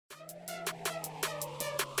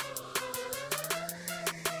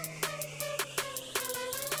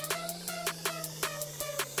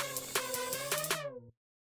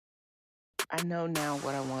I know now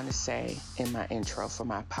what I want to say in my intro for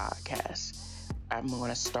my podcast. I'm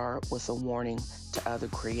going to start with a warning to other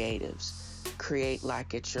creatives. Create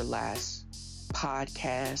like it's your last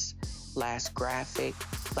podcast, last graphic,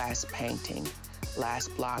 last painting,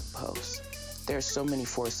 last blog post. There's so many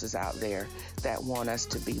forces out there that want us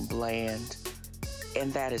to be bland,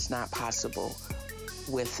 and that is not possible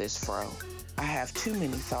with this fro. I have too many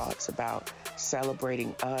thoughts about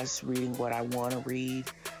celebrating us, reading what I want to read,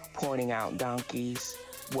 pointing out donkeys,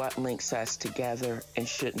 what links us together and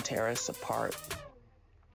shouldn't tear us apart.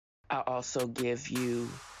 I'll also give you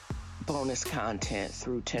bonus content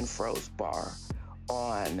through TNFro's bar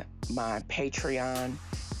on my Patreon,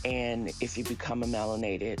 and if you become a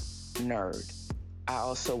melanated nerd. I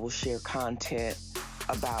also will share content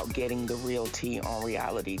about getting the real tea on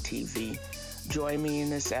reality TV. Join me in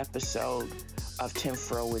this episode of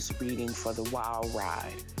TNFro is Reading for the Wild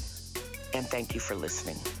Ride, and thank you for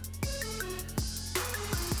listening.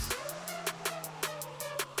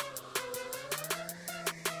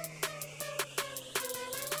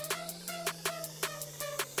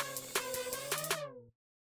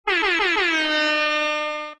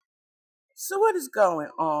 So what is going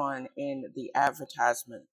on in the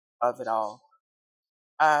advertisement of it all?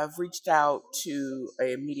 I've reached out to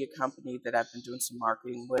a media company that I've been doing some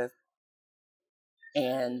marketing with,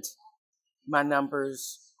 and my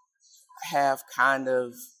numbers have kind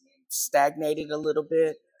of stagnated a little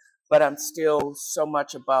bit, but I'm still so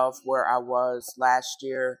much above where I was last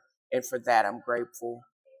year, and for that I'm grateful.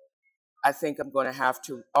 I think I'm going to have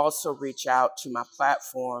to also reach out to my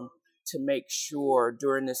platform to make sure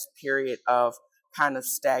during this period of kind of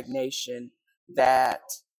stagnation that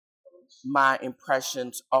my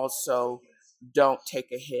impressions also don't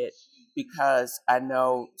take a hit, because I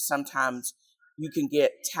know sometimes you can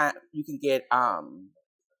get time, you can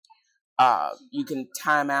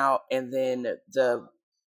time out, and then the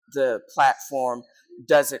platform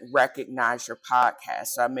doesn't recognize your podcast.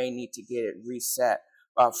 So I may need to get it reset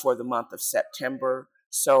for the month of September.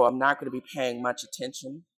 So I'm not going to be paying much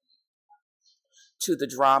attention to the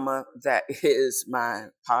drama that is my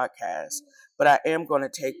podcast. But I am going to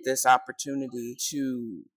take this opportunity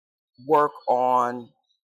to work on,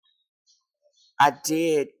 I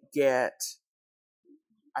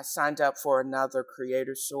signed up for another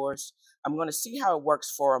creator source. I'm going to see how it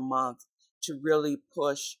works for a month to really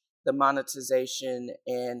push the monetization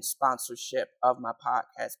and sponsorship of my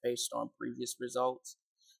podcast based on previous results.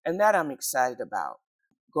 And that I'm excited about.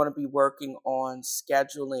 I'm going to be working on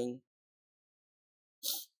scheduling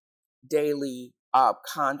daily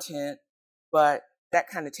content, but that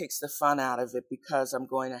kind of takes the fun out of it, because I'm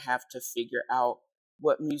going to have to figure out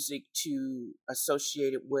what music to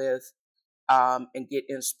associate it with, and get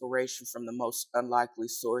inspiration from the most unlikely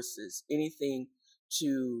sources. Anything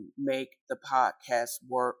to make the podcast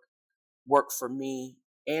work for me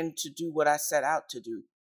and to do what I set out to do.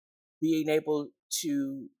 Being able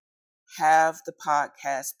to have the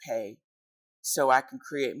podcast pay so I can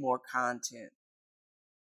create more content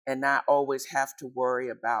and not always have to worry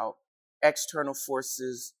about external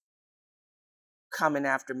forces coming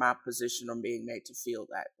after my position or being made to feel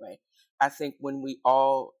that way. I think when we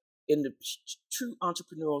all, in the true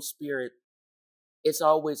entrepreneurial spirit, it's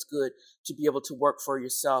always good to be able to work for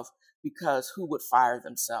yourself, because who would fire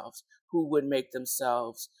themselves? Who would make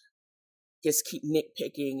themselves just keep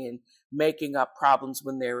nitpicking and making up problems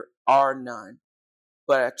when there are none?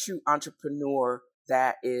 But a true entrepreneur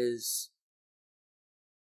that is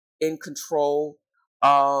in control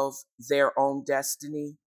of their own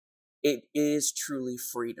destiny, it is truly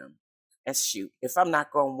freedom. And shoot, if I'm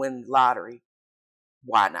not going to win the lottery,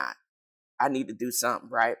 why not? I need to do something,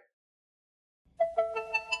 right?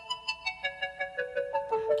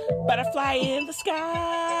 Butterfly in the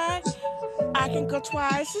sky, I can go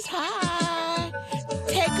twice as high.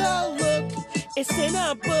 Take a look, it's in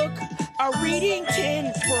a book, a reading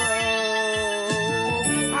TNFro.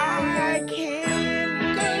 I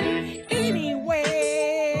can go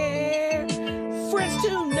anywhere, friends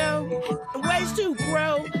to know, ways to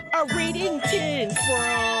grow, a reading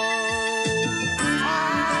TNFro.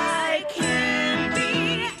 I can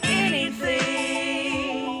be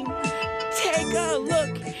anything. Take a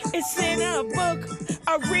look, it's in a book,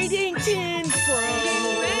 a reading TNFro.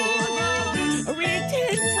 A reading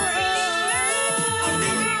TNFro.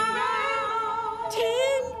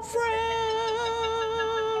 TNFro.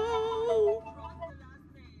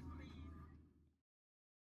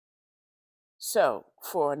 So,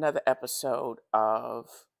 for another episode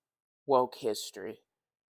of Woke History,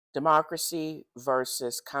 democracy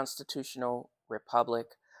versus constitutional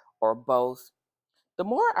republic, or both. the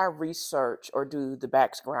more I research or do the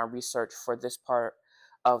background research for this part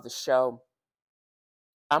of the show,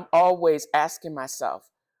 I'm always asking myself,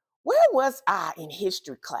 where was I in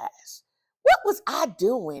history class? What was I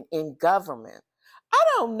doing in government? I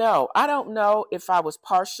don't know. I don't know if I was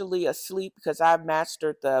partially asleep because I've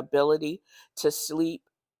mastered the ability to sleep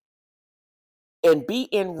and be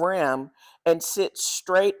in REM and sit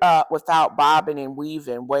straight up without bobbing and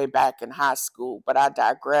weaving way back in high school. But I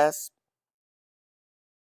digress.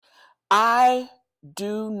 I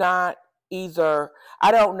do not either,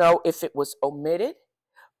 I don't know if it was omitted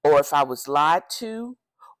or if I was lied to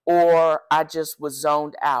or I just was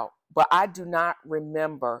zoned out. But I do not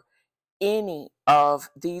remember any of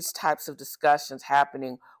these types of discussions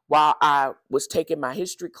happening while I was taking my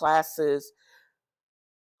history classes,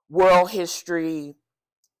 world history,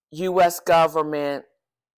 US government,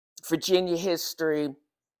 Virginia history,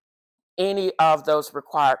 any of those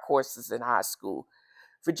required courses in high school.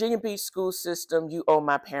 Virginia Beach school system, you owe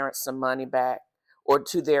my parents some money back or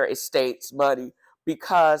to their estates money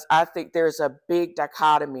because I think there's a big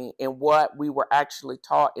dichotomy in what we were actually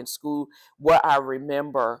taught in school, what I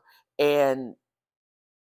remember, and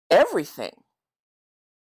everything.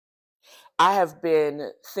 I have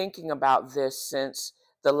been thinking about this since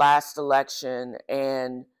the last election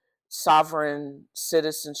and sovereign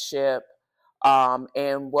citizenship,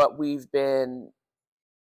 and what we've been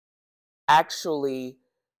actually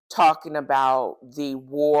talking about the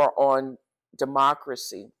war on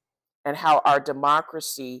democracy and how our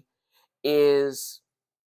democracy is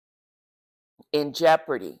in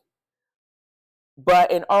jeopardy.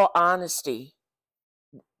 But in all honesty,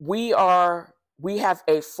 we have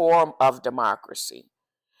a form of democracy.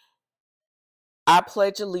 I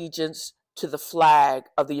pledge allegiance to the flag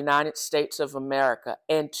of the United States of America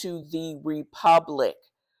and to the republic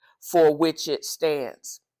for which it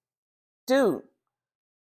stands. Dude,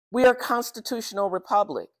 we are a constitutional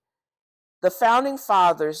republic. The founding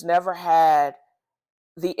fathers never had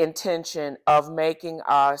the intention of making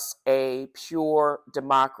us a pure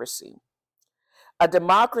democracy. A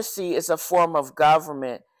democracy is a form of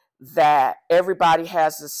government that everybody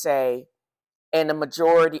has a say and the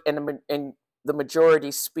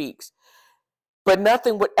majority speaks. But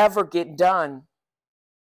nothing would ever get done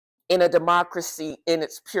in a democracy in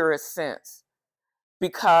its purest sense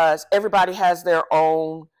because everybody has their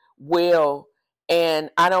own will,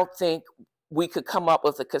 and I don't think we could come up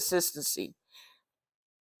with a consistency.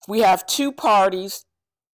 We have two parties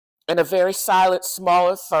and a very silent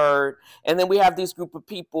smaller third, and then we have these group of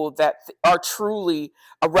people that are truly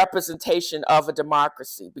a representation of a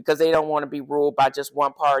democracy because they don't want to be ruled by just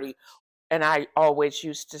one party. And I always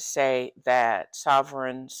used to say that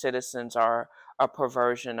sovereign citizens are a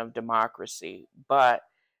perversion of democracy, but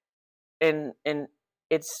in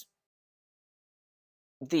it's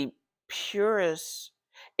the purest,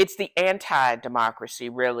 it's the anti-democracy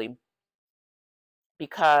really,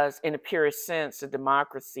 because in the purest sense, a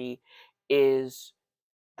democracy is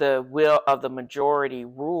the will of the majority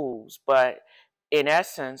rules, but in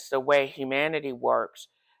essence, the way humanity works,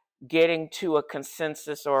 getting to a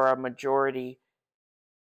consensus or a majority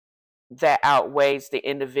that outweighs the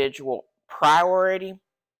individual priority,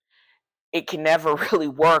 it can never really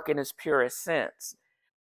work in its purest sense.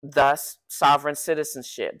 Thus, sovereign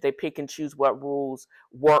citizenship. They pick and choose what rules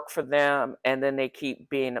work for them, and then they keep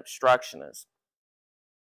being obstructionists.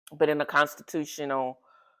 But in a constitutional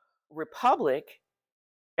republic,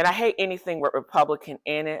 and I hate anything with Republican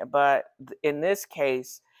in it, but in this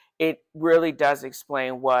case, it really does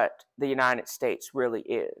explain what the United States really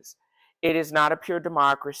is. It is not a pure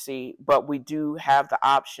democracy, but we do have the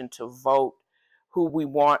option to vote who we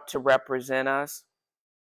want to represent us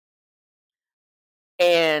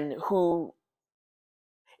and who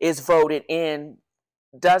is voted in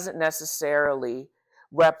doesn't necessarily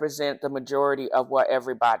represent the majority of what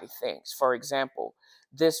everybody thinks. For example,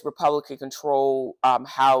 this Republican controlled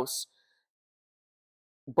House,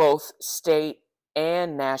 both state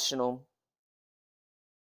and national,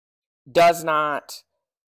 does not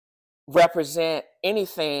represent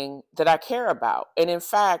anything that I care about. And in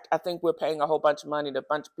fact, I think we're paying a whole bunch of money to a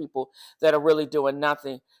bunch of people that are really doing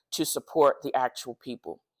nothing to support the actual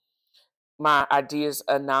people. My ideas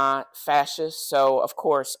are not fascist, so of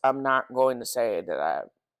course I'm not going to say that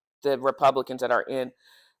the Republicans that are in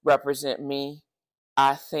represent me.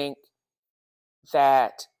 I think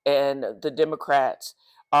that, and the Democrats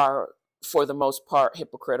are for the most part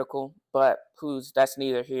hypocritical, but that's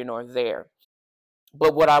neither here nor there.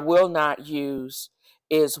 But what I will not use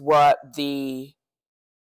is what the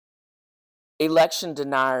election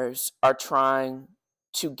deniers are trying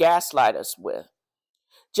to gaslight us with.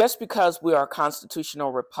 just because we are a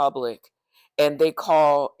constitutional republic and they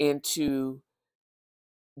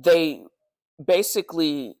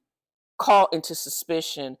basically call into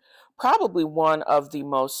suspicion probably one of the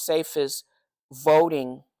most safest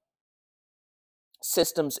voting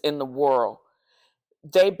systems in the world.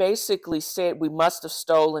 They basically said we must have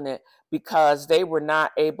stolen it because they were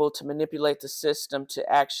not able to manipulate the system to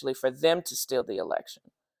actually for them to steal the election.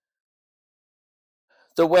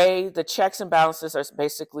 The way the checks and balances are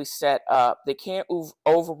basically set up, they can't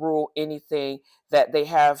overrule anything that they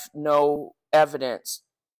have no evidence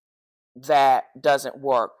that doesn't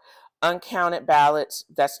work. Uncounted ballots,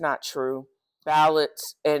 that's not true.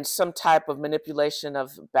 Ballots and some type of manipulation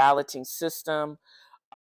of the balloting system.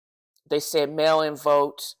 They said mail-in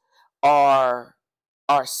votes are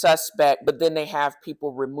are suspect, but then they have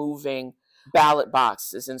people removing ballot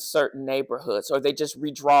boxes in certain neighborhoods, or they just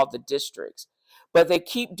redraw the districts. But they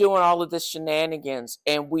keep doing all of this shenanigans,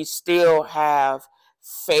 and we still have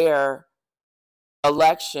fair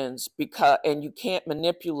elections because, and you can't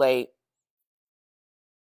manipulate.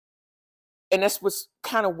 And that's what's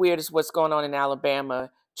kind of weird is what's going on in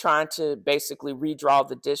Alabama, trying to basically redraw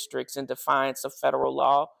the districts in defiance of federal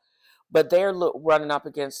law. But they're running up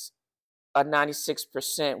against a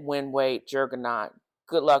 96% win rate juggernaut.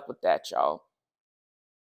 Good luck with that, y'all.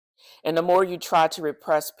 And the more you try to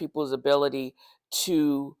repress people's ability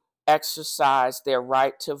to exercise their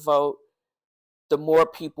right to vote, the more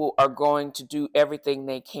people are going to do everything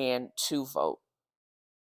they can to vote.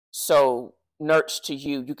 So, nerds to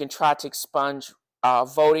you, you can try to expunge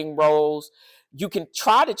voting rolls. You can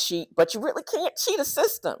try to cheat, but you really can't cheat a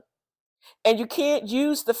system. And you can't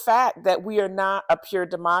use the fact that we are not a pure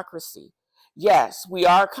democracy. Yes, we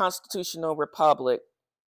are a constitutional republic.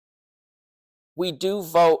 We do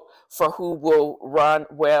vote for who will run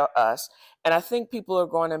well us. And I think people are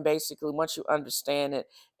going to basically, once you understand it,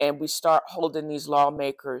 and we start holding these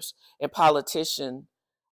lawmakers and politicians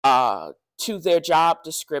to their job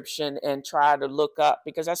description and try to look up,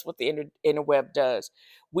 because that's what the interweb does.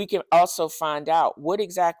 We can also find out what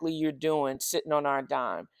exactly you're doing sitting on our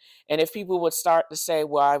dime. And if people would start to say,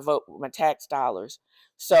 well, I vote with my tax dollars.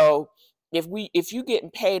 So if you getting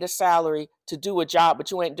paid a salary to do a job, but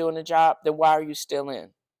you ain't doing the job, then why are you still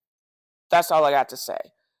in? That's all I got to say.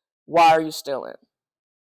 Why are you still in?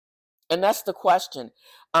 And that's the question.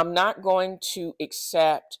 I'm not going to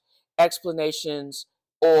accept explanations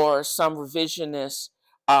or some revisionist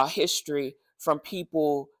history from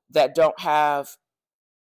people that don't have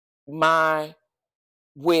my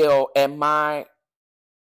will and my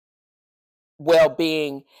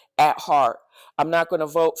well-being at heart. I'm not going to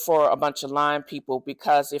vote for a bunch of lying people,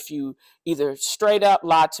 because if you either straight up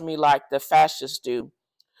lie to me like the fascists do,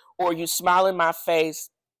 or you smile in my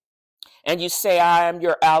face and you say I am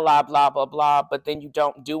your ally, blah, blah, blah, but then you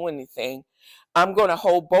don't do anything, I'm going to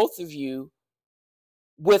hold both of you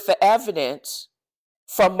with the evidence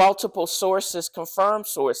from multiple sources, confirmed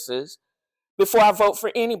sources, before I vote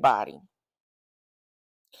for anybody.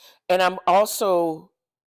 And I'm also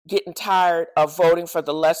getting tired of voting for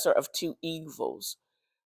the lesser of two evils.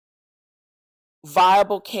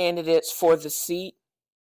 Viable candidates for the seat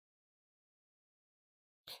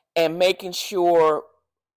and making sure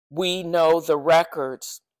we know the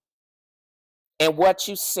records and what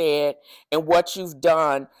you said and what you've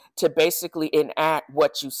done to basically enact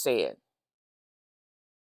what you said.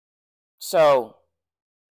 So,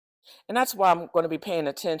 and that's why I'm going to be paying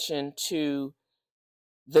attention to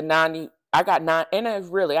the 90. I got nine, and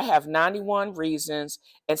I have 91 reasons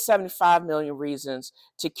and 75 million reasons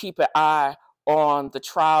to keep an eye on the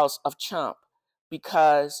trials of Trump,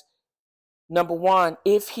 because number one,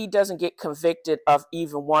 if he doesn't get convicted of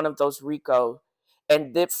even one of those RICO,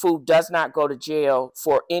 and that fool does not go to jail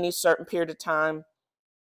for any certain period of time,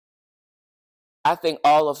 I think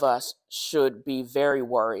all of us should be very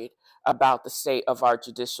worried about the state of our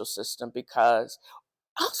judicial system. Because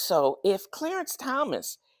also, if Clarence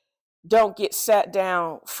Thomas don't get sat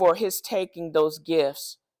down for his taking those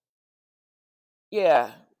gifts,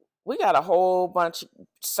 yeah, we got a whole bunch of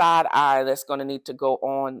side eye that's going to need to go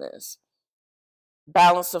on this.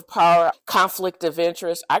 Balance of power, conflict of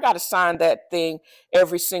interest. I got to sign that thing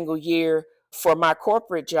every single year for my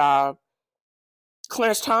corporate job.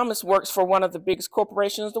 Clarence Thomas works for one of the biggest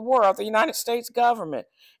corporations in the world, the United States government.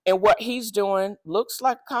 And what he's doing looks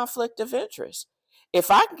like a conflict of interest. If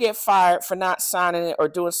I can get fired for not signing it or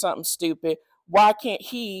doing something stupid, why can't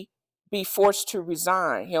he be forced to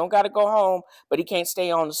resign? He don't got to go home, but he can't stay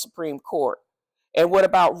on the Supreme Court. And what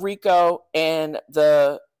about RICO and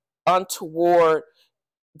the untoward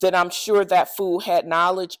that I'm sure that fool had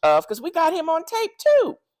knowledge of, because we got him on tape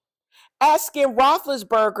too. asking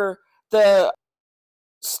Roethlisberger, the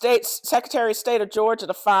state Secretary of State of Georgia,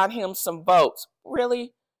 to find him some votes.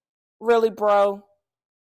 Really? Really, bro?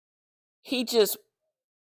 He just,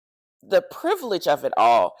 the privilege of it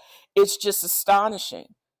all, it's just astonishing.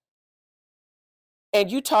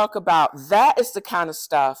 And you talk about that is the kind of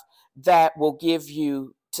stuff that will give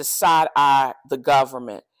you to side eye the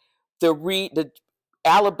government. The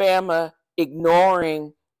Alabama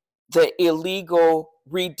ignoring the illegal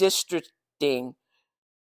redistricting,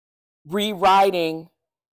 rewriting,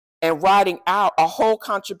 and writing out a whole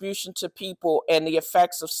contribution to people and the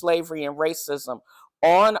effects of slavery and racism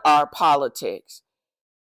on our politics.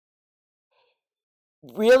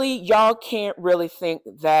 Really, y'all can't really think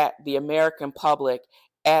that the American public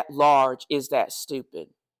at large is that stupid.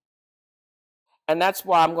 And that's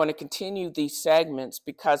why I'm going to continue these segments,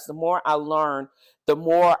 because the more I learn, the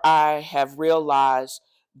more I have realized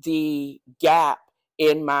the gap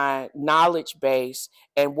in my knowledge base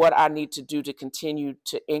and what I need to do to continue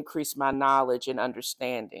to increase my knowledge and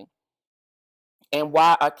understanding. And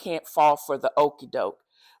why I can't fall for the okie doke,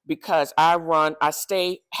 because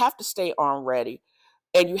have to stay on ready,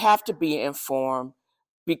 and you have to be informed,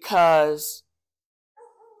 because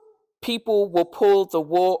people will pull the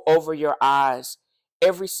wool over your eyes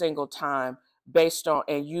every single time based on,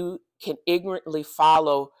 and you can ignorantly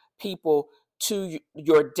follow people to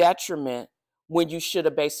your detriment when you should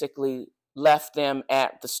have basically left them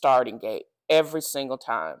at the starting gate every single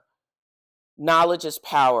time. Knowledge is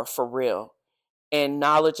power, for real. And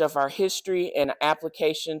knowledge of our history and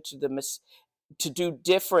application to do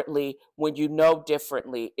differently when you know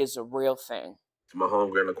differently is a real thing. To my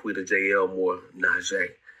homegirl Laquita J. Elmore, Najee.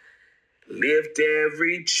 Lift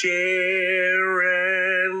every chair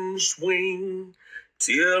and swing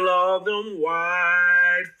till all them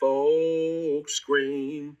white folks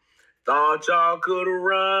scream. Thought y'all could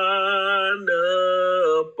run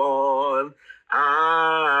up on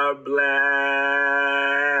our black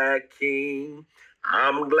king.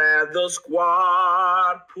 I'm glad the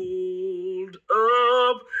squad pulled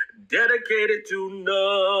up, dedicated to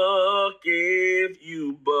Nuck if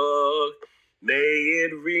you buck. May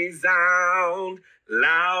it resound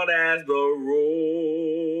loud as the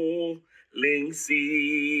rolling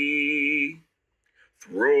sea.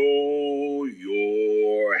 Throw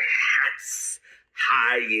your hats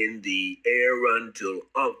high in the air until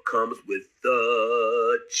Unc comes with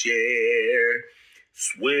the chair.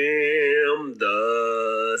 Swim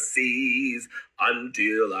the seas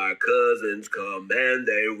until our cousins come and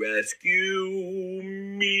they rescue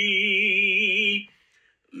me.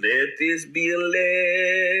 Let this be a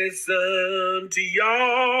lesson to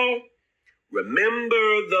y'all.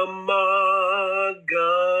 Remember the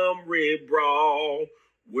Montgomery Brawl,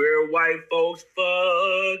 where white folks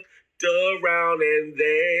fucked around and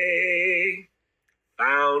they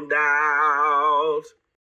found out.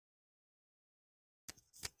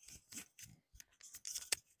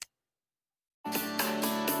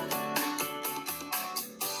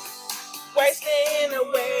 Wasting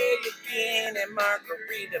away again in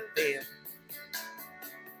Margaritaville.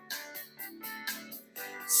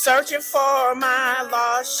 Searching for my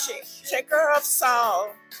lost shaker of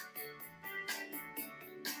salt.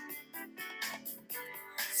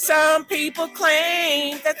 Some people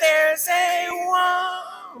claim that there's a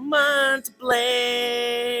woman to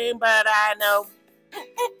blame, but I know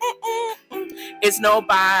it's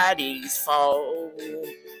nobody's fault.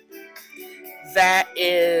 That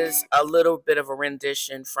is a little bit of a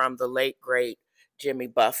rendition from the late, great Jimmy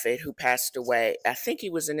Buffett, who passed away. I think he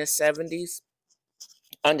was in his 70s.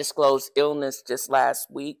 Undisclosed illness just last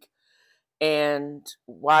week. And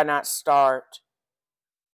why not start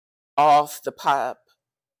off the pop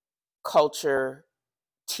culture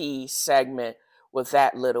tea segment with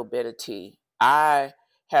that little bit of tea? I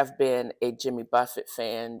have been a Jimmy Buffett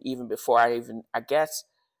fan even before I guess,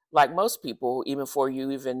 like most people, even before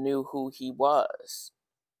you even knew who he was.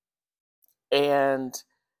 And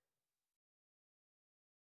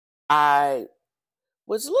I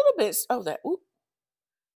was a little bit,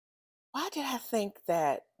 why did I think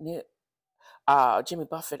that Jimmy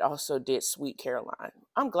Buffett also did Sweet Caroline?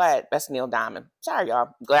 I'm glad that's Neil Diamond. Sorry,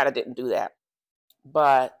 y'all. I'm glad I didn't do that.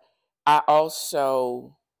 But I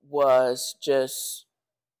also was just,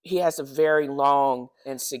 he has a very long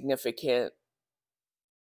and significant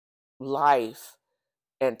life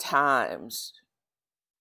and times.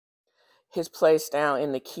 His place down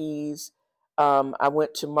in the Keys, I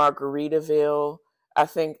went to Margaritaville. I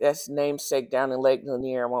think that's namesake down in Lake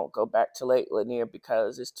Lanier. I won't go back to Lake Lanier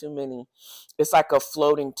because it's too many. It's like a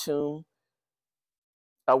floating tomb.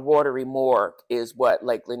 A watery morgue is what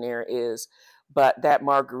Lake Lanier is. but that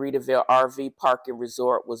Margaritaville RV park and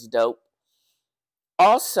resort was dope.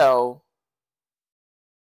 Also,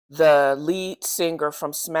 the lead singer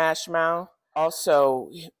from Smash Mouth also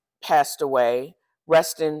passed away.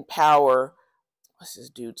 Rest in power. What's this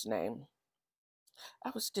dude's name?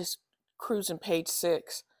 I was just cruising page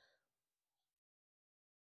 6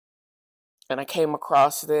 and I came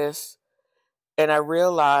across this and I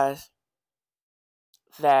realized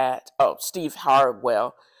that, oh, Steve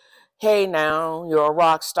Hardwell. Hey now, you're a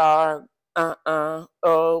rock star.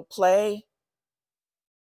 Oh, play.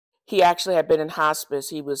 He actually had been in hospice.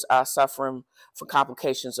 He was suffering from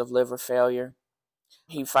complications of liver failure.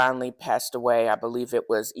 He finally passed away. I believe it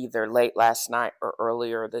was either late last night or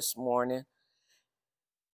earlier this morning.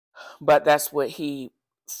 But that's what he,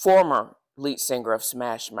 former lead singer of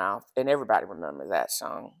Smash Mouth, and everybody remembers that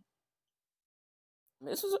song.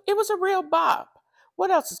 It was a real bop.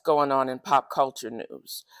 What else is going on in pop culture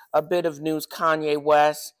news? A bit of news: Kanye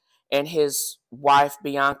West and his wife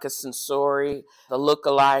Bianca Censori, the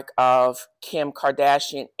lookalike of Kim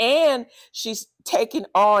Kardashian, and she's taking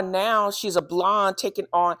on now. She's a blonde taking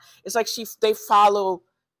on. It's like they follow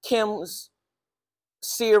Kim's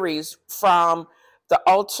series from the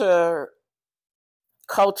ultra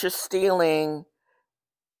culture stealing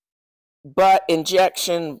butt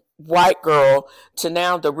injection white girl to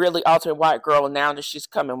now the really alternate white girl, and now that she's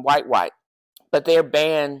coming white. But they're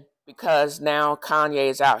banned because now Kanye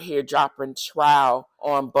is out here dropping trow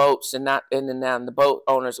on boats and then now the boat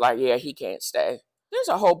owner's like, yeah, he can't stay. There's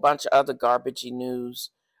a whole bunch of other garbagey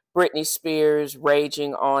news. Britney Spears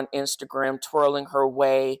raging on Instagram, twirling her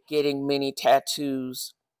way, getting many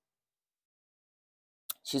tattoos.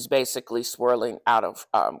 She's basically swirling out of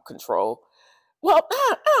control. Well,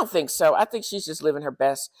 I don't think so. I think she's just living her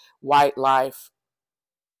best white life.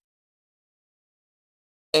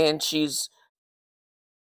 And she's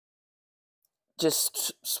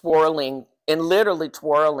just swirling and literally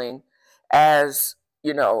twirling as,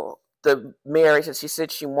 the marriage that she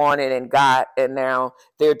said she wanted and got. And now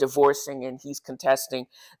they're divorcing and he's contesting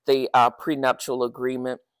the prenuptial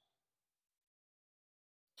agreement.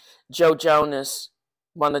 Joe Jonas,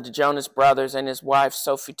 one of the Jonas brothers, and his wife,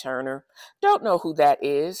 Sophie Turner. Don't know who that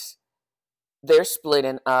is. They're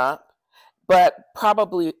splitting up. But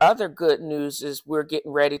probably other good news is we're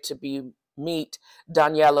getting ready to meet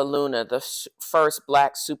Daniela Luna, the first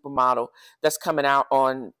black supermodel that's coming out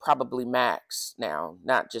on probably Max now,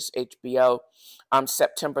 not just HBO, on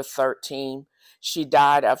September 13. She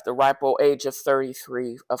died at the ripe old age of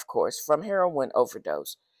 33, of course, from heroin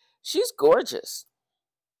overdose. She's gorgeous,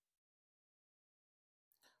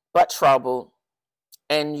 but troubled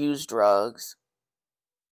and used drugs.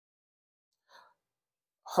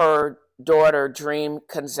 Her daughter, Dream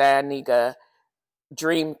Kanzaniga,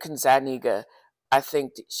 I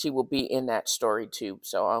think she will be in that story too.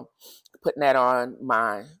 So I'm putting that on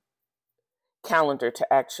my calendar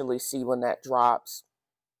to actually see when that drops.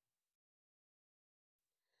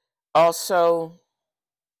 Also,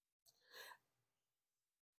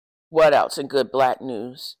 what else in good black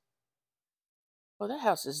news? Well, that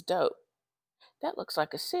house is dope. That looks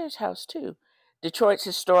like a Sears house too. Detroit's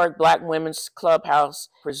historic Black Women's Clubhouse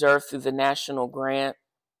preserved through the national grant.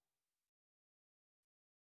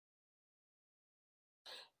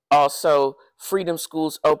 Also, freedom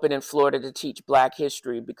schools open in Florida to teach Black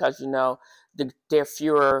history because, their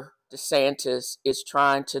Fuhrer DeSantis is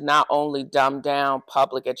trying to not only dumb down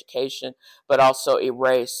public education, but also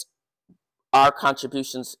erase our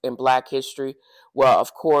contributions in Black history. Well,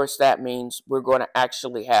 of course, that means we're going to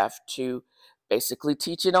actually have to basically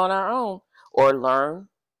teach it on our own or learn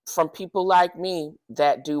from people like me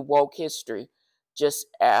that do woke history, just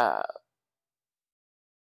to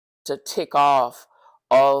tick off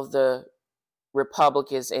all the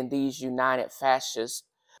Republicans in these united fascist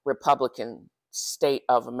Republican states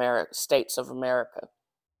of America.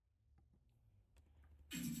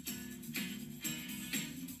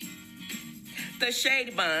 The Shady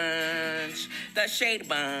Bunch, the Shady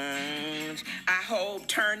Bunch. I hope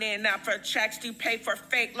turning up for checks to pay for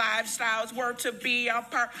fake lifestyles were to be a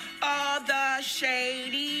part of the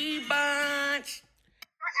Shady Bunch.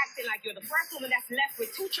 You're acting like you're the first woman that's left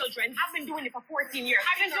with 2 children. I've been doing it for 14 years.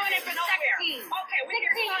 I've been doing it for 17. Okay, when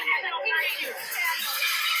you're doing it, I don't like you.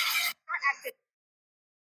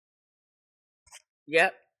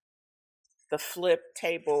 Yep, the flip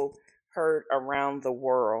table heard around the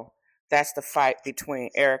world. That's the fight between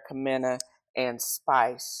Erica Mena and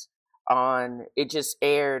Spice. It just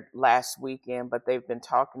aired last weekend, but they've been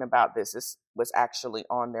talking about this. This was actually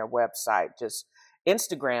on their website, just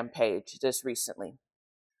Instagram page, just recently.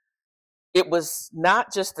 it was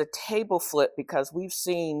not just a table flip, because we've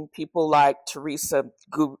seen people like Teresa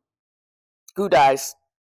Giudice.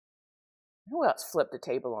 Who else flipped the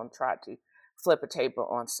table on, tried to flip a table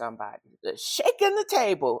on somebody? Shaking the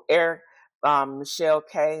table. Michelle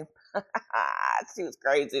K. She was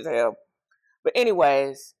crazy as hell. But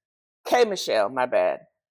anyways, K. Michelle, my bad.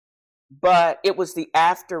 But it was the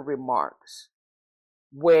after remarks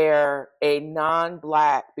where a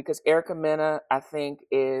non-black, because Erica Mena, I think,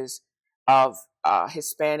 is of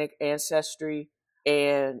Hispanic ancestry,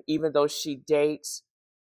 and even though she dates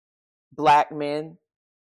black men,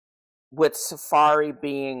 with Safari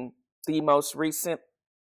being the most recent,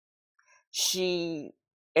 she's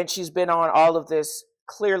been on all of this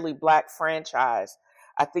clearly black franchise.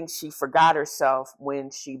 I think she forgot herself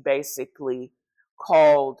when she basically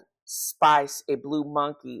called Spice a blue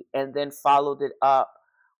monkey and then followed it up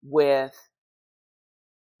with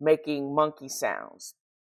making monkey sounds.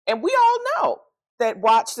 And we all know that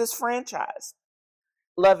watch this franchise,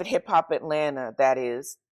 Love and Hip Hop Atlanta, that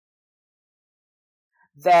is,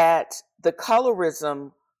 that the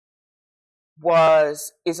colorism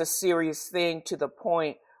is a serious thing, to the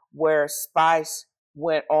point where Spice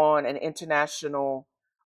went on an international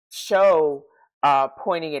show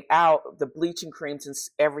pointing it out, the bleaching creams and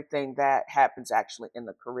everything that happens actually in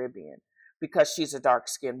the Caribbean, because she's a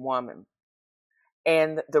dark-skinned woman.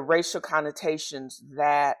 And the racial connotations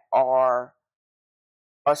that are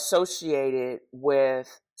associated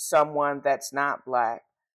with someone that's not black,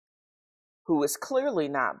 who is clearly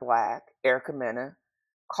not black, Erica Mena,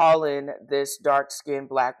 calling this dark-skinned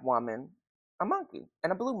black woman a monkey,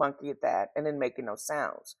 and a blue monkey at that, and then making no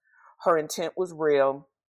sounds. Her intent was real.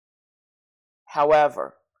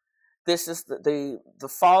 However, this is the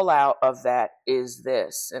fallout of that is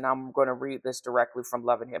this, and I'm going to read this directly from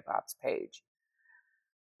Love and Hip Hop's page.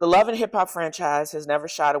 The Love and Hip Hop franchise has never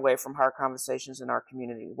shied away from hard conversations in our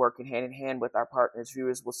community. Working hand in hand with our partners,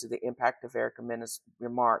 viewers will see the impact of Erica Mena's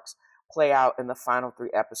remarks play out in the final 3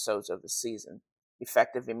 episodes of the season,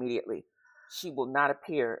 effective immediately. She will not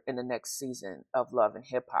appear in the next season of Love and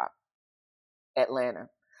Hip Hop Atlanta.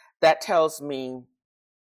 That tells me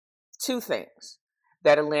 2 things: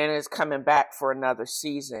 that Atlanta is coming back for another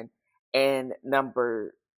season, and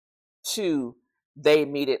number 2, they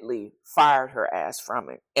immediately fired her ass from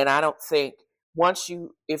it. And I don't think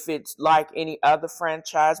if it's like any other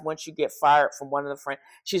franchise, once you get fired from one of the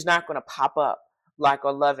she's not going to pop up like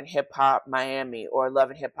on Love and Hip Hop Miami or Love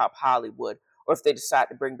and Hip Hop Hollywood, or if they decide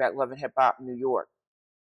to bring back Love and Hip Hop New York.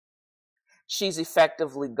 She's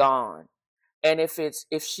effectively gone. And if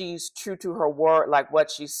she's true to her word, like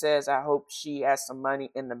what she says, I hope she has some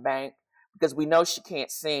money in the bank, because we know she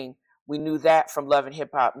can't sing. We knew that from Love and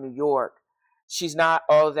Hip Hop New York. She's not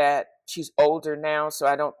all that. She's older now, so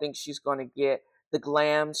I don't think she's going to get the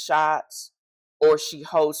glam shots, or she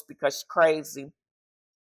hosts because she's crazy.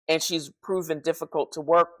 And she's proven difficult to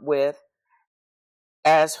work with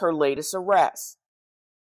as her latest arrest.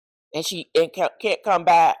 And she can't come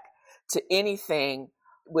back to anything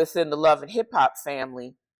within the Love and Hip Hop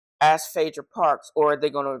family as Phaedra Parks, or are they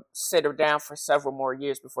going to sit her down for several more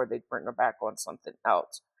years before they bring her back on something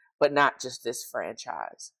else, but not just this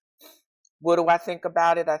franchise? What do I think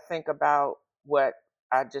about it? I think about what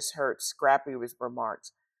I just heard Scrappy's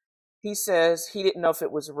remarks. He says he didn't know if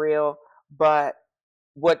it was real, but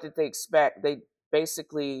what did they expect? They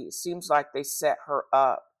basically, seems like they set her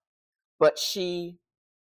up, but she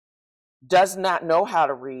does not know how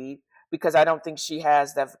to read, because I don't think she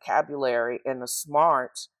has that vocabulary and the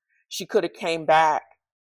smarts. She could have came back.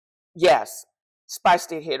 Yes, Spice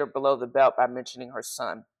did hit her below the belt by mentioning her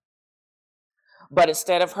son. But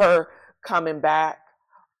instead of her coming back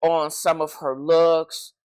on some of her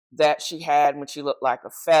looks that she had when she looked like a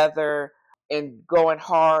feather, and going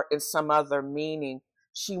hard in some other meaning,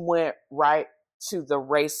 she went right to the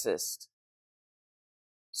racist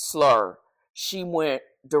slur. She went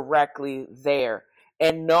directly there.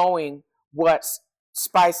 And knowing what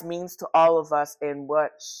Spice means to all of us and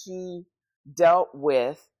what she dealt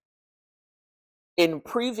with in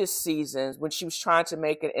previous seasons when she was trying to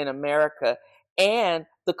make it in America, and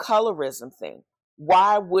the colorism thing,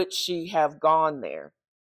 why would she have gone there?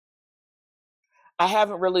 I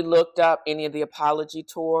haven't really looked up any of the apology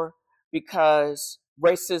tour, because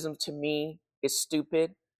racism to me is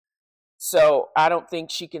stupid. So I don't think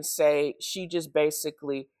she can say she just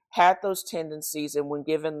basically had those tendencies, and when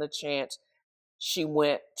given the chance, she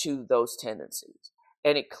went to those tendencies.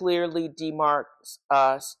 And it clearly demarks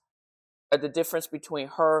us the difference between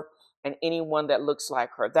her and anyone that looks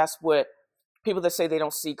like her. That's what people that say they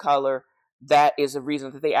don't see color, that is a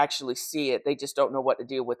reason that they actually see it. They just don't know what to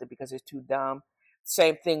deal with it because it's too dumb.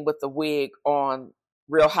 Same thing with the wig on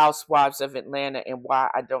Real Housewives of Atlanta, and why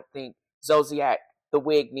I don't think Zodiac, the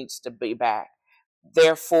wig, needs to be back.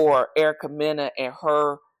 Therefore, Erica Mena and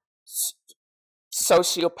her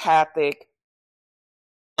sociopathic,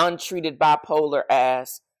 untreated bipolar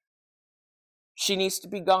ass, she needs to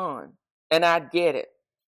be gone. And I get it.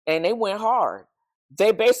 And they went hard.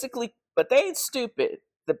 They basically, but they ain't stupid,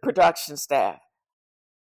 the production staff.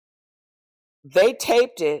 They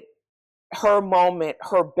taped it, her moment,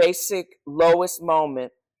 her basic lowest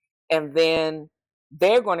moment, and then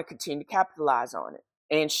they're going to continue to capitalize on it.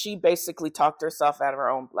 And she basically talked herself out of her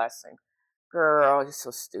own blessing. Girl, it's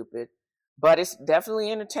so stupid. But it's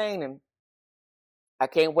definitely entertaining. I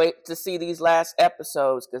can't wait to see these last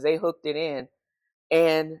episodes because they hooked it in.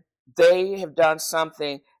 And they have done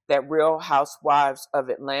something that Real Housewives of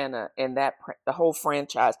Atlanta and that the whole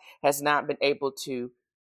franchise has not been able to.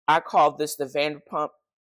 I call this the Vanderpump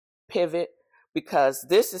pivot, because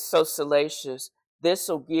this is so salacious. This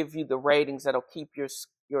will give you the ratings that'll keep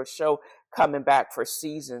your show coming back for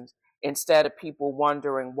seasons, instead of people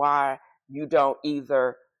wondering why you don't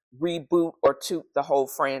either reboot or toot the whole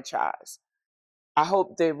franchise. I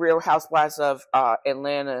hope the Real Housewives of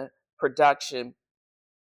Atlanta production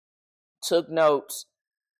took notes,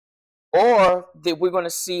 or that we're going to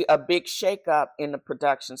see a big shakeup in the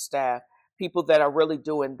production staff, people that are really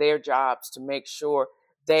doing their jobs to make sure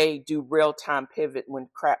they do real-time pivot when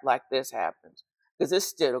crap like this happens. Because this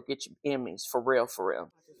still will get you Emmys, for real, for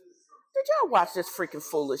real. Did y'all watch this freaking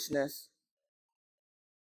foolishness?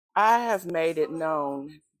 I have made it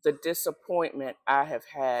known the disappointment I have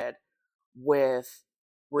had with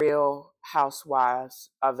Real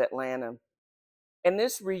Housewives of Atlanta. And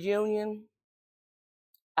this reunion,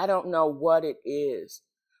 I don't know what it is,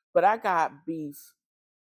 but I got beef.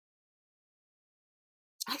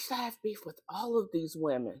 I should have beef with all of these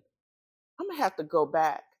women. I'm going to have to go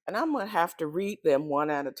back and I'm going to have to read them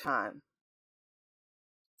one at a time.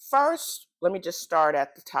 First, let me just start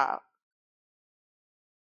at the top.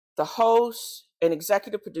 The host and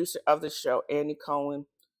executive producer of the show, Andy Cohen,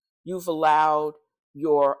 you've allowed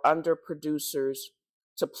your under producers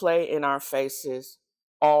to play in our faces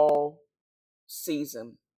all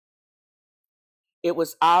season. It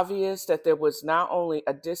was obvious that there was not only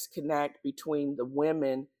a disconnect between the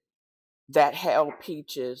women that held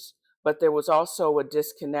Peaches, but there was also a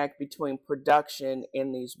disconnect between production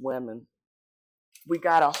and these women. We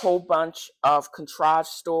got a whole bunch of contrived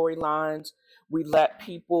storylines. We let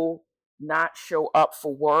people not show up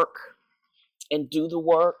for work and do the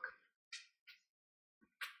work.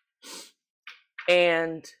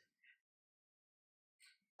 And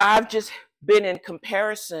I've just been in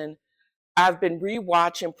comparison. I've been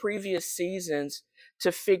rewatching previous seasons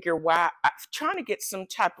to figure why, I'm trying to get some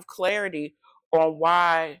type of clarity on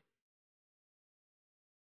why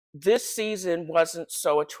this season wasn't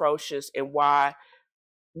so atrocious and why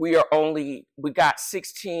we got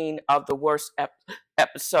 16 of the worst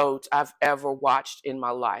episodes I've ever watched in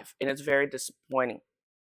my life. And it's very disappointing.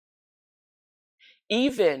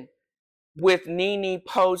 Even with Nene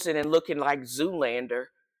posing and looking like Zoolander,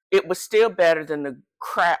 it was still better than the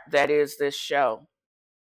crap that is this show.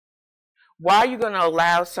 Why are you going to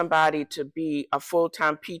allow somebody to be a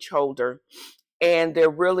full-time peach holder and they're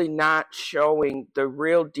really not showing the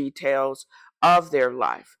real details of their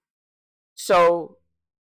life? So,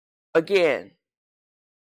 again,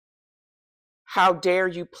 how dare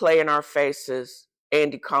you play in our faces,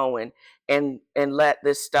 Andy Cohen, and let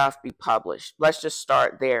this stuff be published? Let's just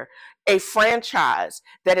start there. A franchise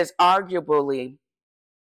that is arguably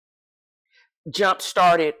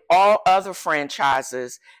jump-started all other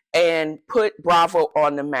franchises and put Bravo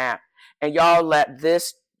on the map, and y'all let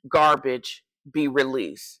this garbage be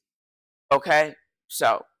released. Okay?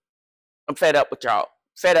 So, I'm fed up with y'all.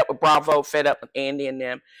 Fed up with Bravo, fed up with Andy and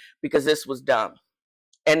them, because this was dumb.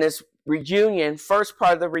 And this reunion, first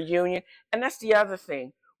part of the reunion, and that's the other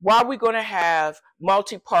thing. Why are we going to have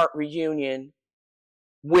multi-part reunion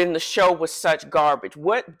when the show was such garbage?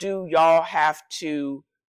 What do y'all have to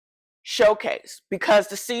showcase? Because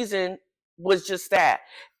the season was just that.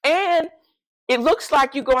 And it looks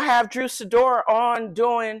like you're going to have Drew Sidora on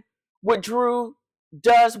doing what Drew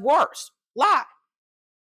does worse, lie.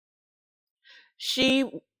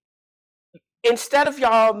 Instead of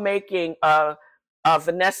y'all making a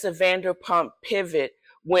Vanessa Vanderpump pivot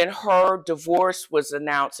when her divorce was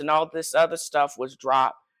announced and all this other stuff was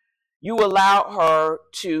dropped, you allowed her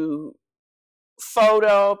to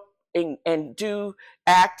photo and do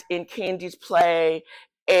act in Candy's play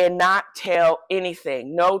and not tell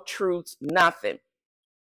anything, no truths, nothing.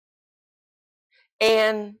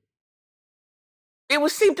 And it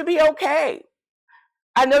would seem to be okay.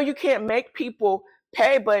 I know you can't make people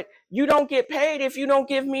pay, but you don't get paid if you don't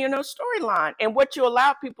give me no storyline. And what you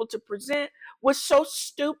allow people to present was so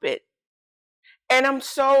stupid. And I'm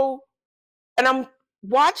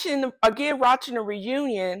watching a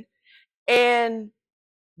reunion, and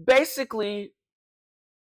basically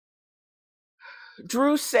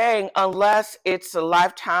Drew saying unless it's a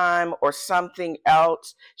Lifetime or something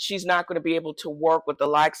else, she's not going to be able to work with the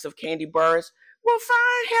likes of Candy Burris. Well,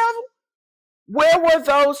 fine, hell, where were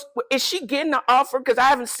those? Is she getting an offer? Because I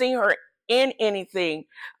haven't seen her in anything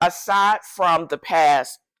aside from the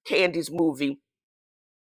past Candy's movie,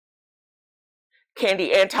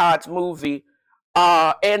 Candy and Todd's movie,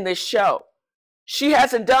 and this show. She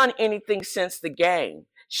hasn't done anything since the game.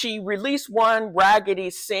 She released one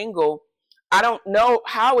raggedy single. I don't know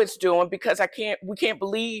how it's doing because we can't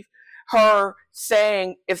believe her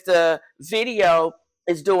saying if the video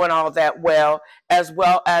is doing all that well as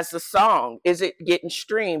the song. Is it getting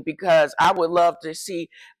streamed? Because I would love to see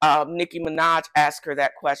Nicki Minaj ask her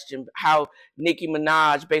that question, how Nicki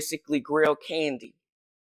Minaj basically grilled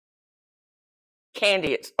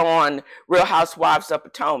Candidates on Real Housewives of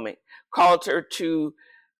Potomac, called her to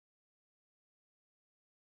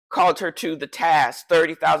the task.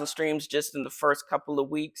 30,000 streams just in the first couple of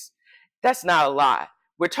weeks. That's not a lot.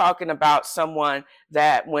 We're talking about someone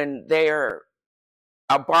that when their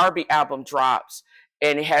a Barbie album drops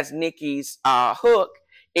and it has Nicki's hook,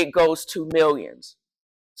 it goes to millions.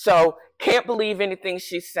 So can't believe anything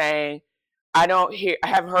she's saying. I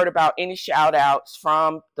haven't heard about any shout outs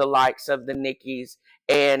from the likes of the Nickies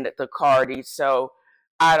and the Cardis. So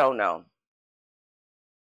I don't know.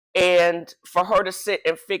 And for her to sit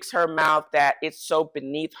and fix her mouth that it's so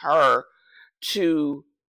beneath her to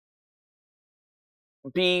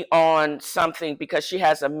be on something because she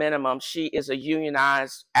has a minimum. She is a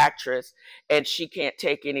unionized actress and she can't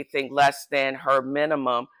take anything less than her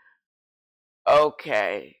minimum.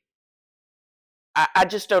 Okay. I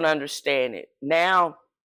just don't understand it. Now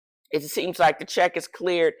it seems like the check is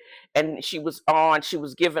cleared and she was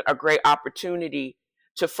given a great opportunity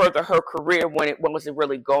to further her career when it wasn't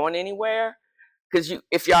really going anywhere. Because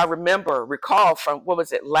if y'all recall from what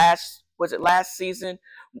was it last season?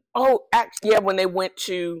 Oh, yeah, when they went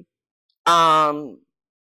to um,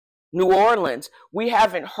 New Orleans, we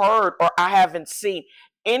haven't heard or I haven't seen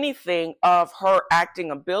anything of her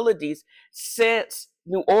acting abilities since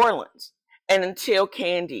New Orleans and until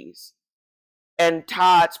Candy's and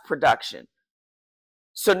Todd's production.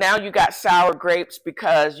 So now you got sour grapes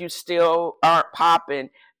because you still aren't popping,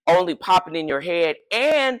 only popping in your head,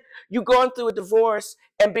 and you going through a divorce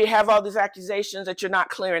and have all these accusations that you're not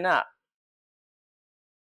clearing up.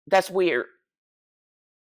 That's weird.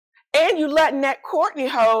 And you letting that Courtney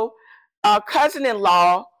hoe,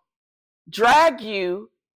 cousin-in-law, drag you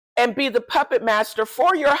and be the puppet master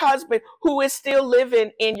for your husband who is still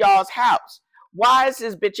living in y'all's house. Why is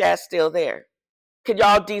this bitch ass still there? Could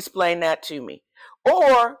y'all de-explain that to me?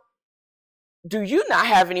 Or do you not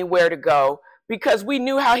have anywhere to go because we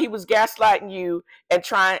knew how he was gaslighting you and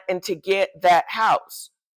trying and to get that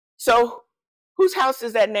house? So whose house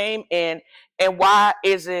is that name in, and why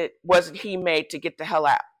wasn't he made to get the hell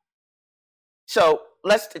out? So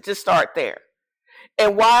let's just start there.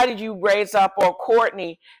 And why did you raise up on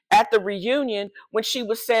Courtney at the reunion when she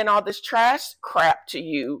was saying all this trash crap to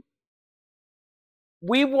you?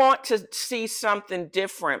 We want to see something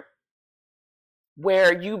different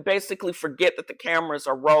where you basically forget that the cameras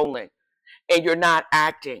are rolling and you're not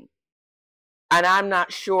acting. And I'm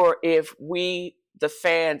not sure if we, the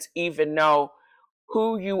fans, even know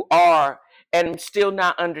who you are, and I'm still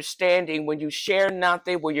not understanding when you share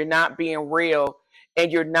nothing, when you're not being real,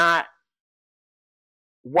 and you're not.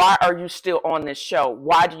 Why are you still on this show?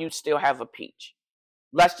 Why do you still have a peach?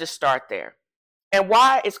 Let's just start there. And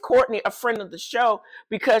why is Courtney a friend of the show?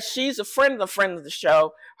 Because she's a friend of the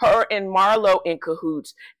show. Her and Marlo in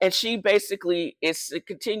cahoots, and she basically is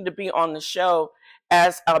continue to be on the show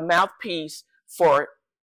as a mouthpiece for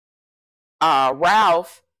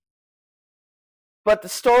Ralph. But the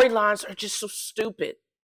storylines are just so stupid.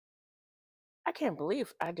 I can't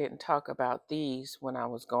believe I didn't talk about these when I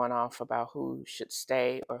was going off about who should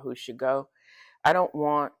stay or who should go. I don't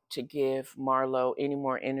want to give Marlo any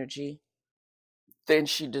more energy than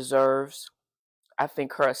she deserves. I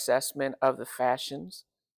think her assessment of the fashions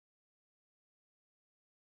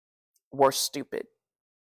were stupid.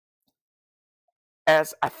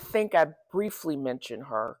 As I think I briefly mentioned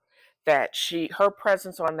that her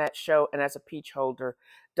presence on that show and as a peach holder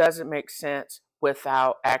doesn't make sense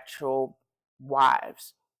without actual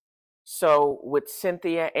wives. So with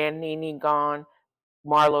Cynthia and Nene gone,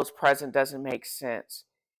 Marlo's presence doesn't make sense.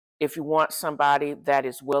 if you want somebody that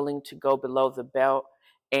is willing to go below the belt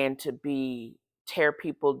and to be tear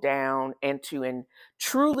people down and to and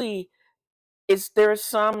truly is there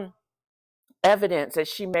some evidence that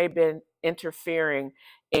she may have been interfering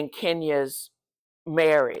in Kenya's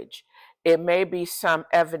marriage. It may be some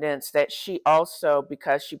evidence that she also,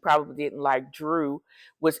 because she probably didn't like Drew,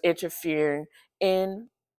 was interfering in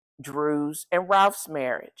Drew's and Ralph's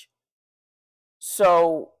marriage.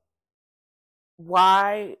 So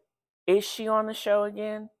why is she on the show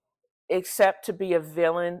again? Except to be a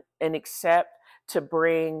villain and except to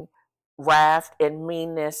bring wrath and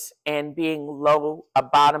meanness and being low, a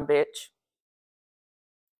bottom bitch.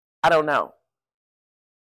 I don't know.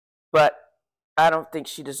 But I don't think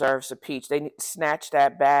she deserves a peach. They need to snatch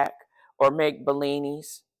that back or make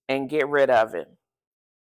Bellinis and get rid of it.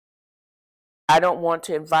 I don't want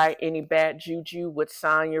to invite any bad juju with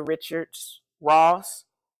Sonya Richards Ross.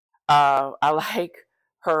 I like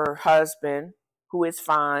her husband, who is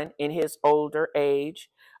fine in his older age.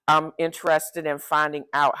 I'm interested in finding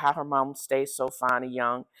out how her mom stays so fine and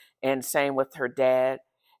young, and same with her dad.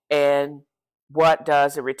 And what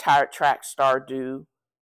does a retired track star do?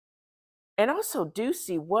 And also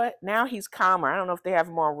Ducey, what now he's calmer. I don't know if they have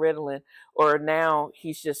him on Ritalin or now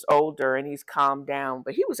he's just older and he's calmed down.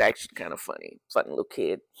 But he was actually kind of funny little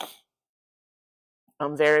kid.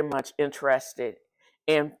 I'm very much interested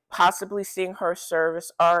in possibly seeing her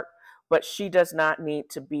service arc, but she does not need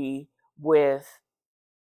to be with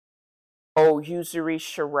Usury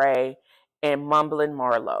Sheree and Mumbling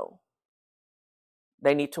Marlowe.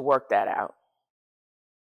 They need to work that out.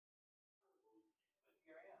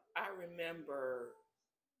 I remember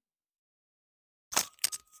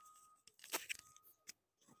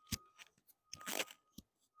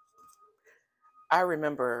I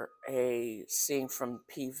remember a scene from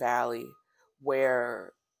P Valley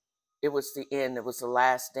where it was the end, it was the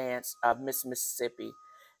last dance of Miss Mississippi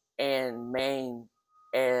and Maine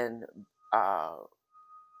and uh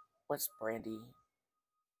what's Brandy?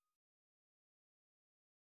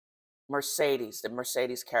 Mercedes, the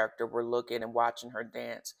Mercedes character were looking and watching her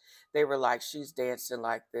dance. They were like, she's dancing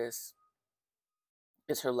like this.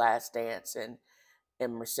 It's her last dance. And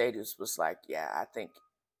Mercedes was like, yeah, I think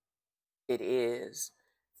it is.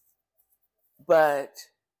 But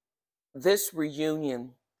this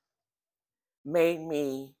reunion made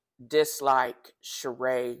me dislike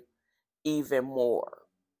Sheree even more.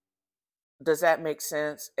 Does that make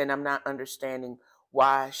sense? And I'm not understanding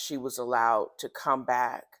why she was allowed to come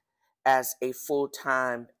back as a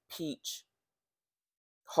full-time peach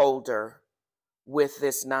holder with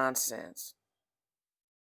this nonsense.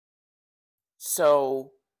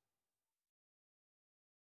 So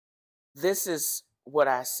this is what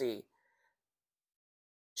I see.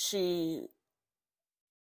 She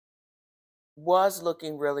was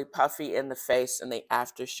looking really puffy in the face in the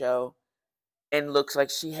after show and looks like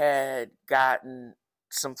she had gotten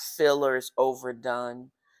some fillers overdone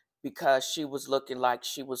because she was looking like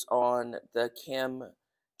she was on the Kim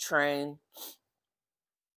train.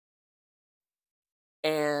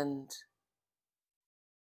 And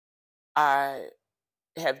I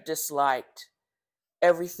have disliked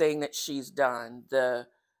everything that she's done. The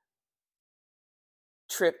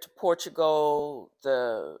trip to Portugal,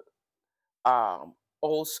 the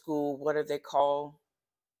old school, what are they called?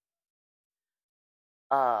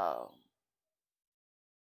 Uh,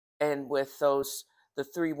 and with the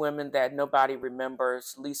three women that nobody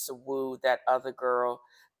remembers, Lisa Wu, that other girl,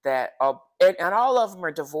 that and all of them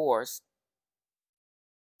are divorced,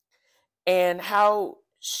 and how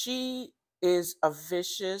she is a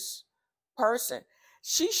vicious person.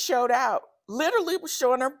 She showed out, literally was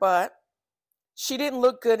showing her butt. She didn't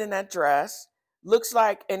look good in that dress. Looks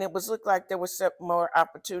like, and it was looked like there was some more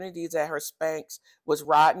opportunities that her Spanx was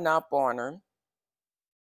riding up on her.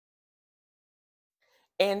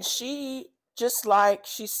 And she, just like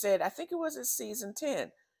she said, I think it was in season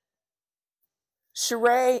 10,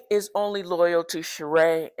 Sheree is only loyal to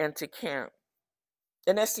Sheree and to Kim.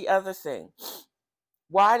 And that's the other thing.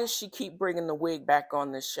 Why does she keep bringing the wig back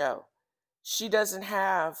on this show?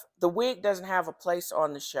 The wig doesn't have a place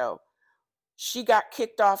on the show. She got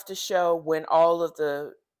kicked off the show when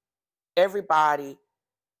everybody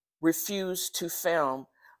refused to film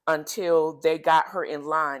until they got her in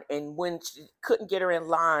line. And when she couldn't get her in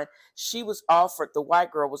line, the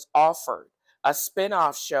white girl was offered a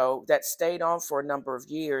spin-off show that stayed on for a number of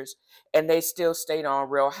years, and they still stayed on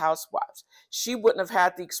Real Housewives. She wouldn't have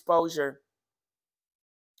had the exposure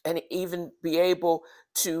and even be able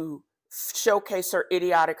to showcase her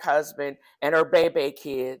idiotic husband and her baby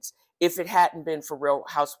kids if it hadn't been for Real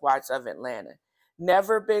Housewives of Atlanta.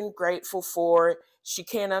 Never been grateful for it. She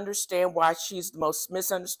can't understand why she's the most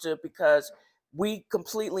misunderstood because we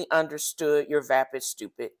completely understood your vapid,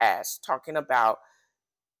 stupid ass talking about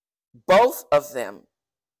both of them,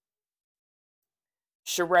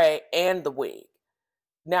 Sheree and the wig.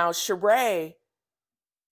 Now, Sheree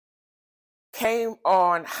came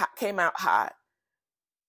out hot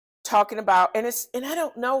talking about, and I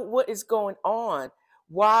don't know what is going on.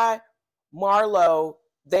 Why Marlo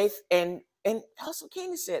and also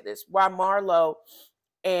Candy said this. Why Marlo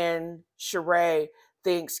and Sheree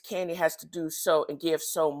thinks Candy has to do so and give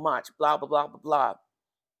so much, blah blah blah blah blah.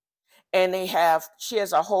 And she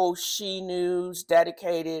has a whole She News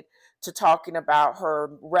dedicated to talking about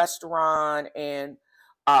her restaurant and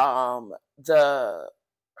the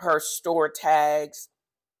her store tags,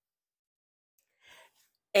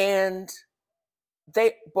 and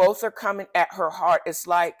they both are coming at her heart. It's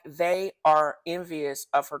like they are envious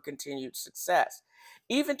of her continued success,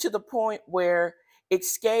 even to the point where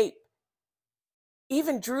Escape,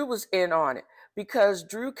 even Drew was in on it because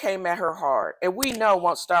Drew came at her hard, and we know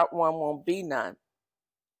won't start one, won't be none.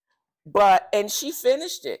 And she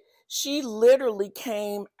finished it. She literally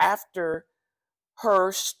came after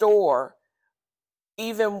her store,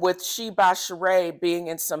 even with She by Sheree being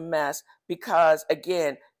in some mess, because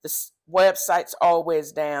again, the website's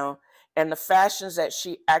always down, and the fashions that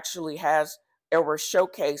she actually has or were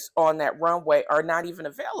showcased on that runway are not even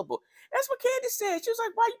available. That's what Candy said. She was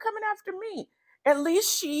like, "Why are you coming after me?" At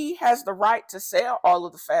least she has the right to sell all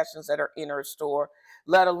of the fashions that are in her store,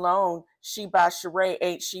 let alone She by Sheree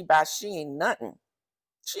ain't She by She ain't nothing.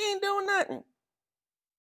 She ain't doing nothing.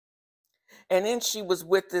 And then she was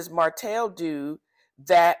with this Martell dude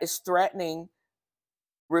that is threatening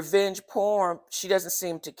revenge porn. She doesn't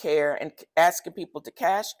seem to care and asking people to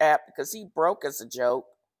cash app because he broke as a joke.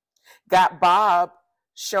 Got Bob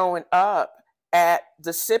showing up at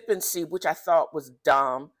the sip and see, which I thought was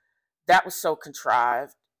dumb. That was so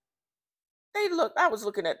contrived. I was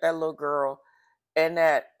looking at that little girl and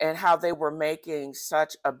how they were making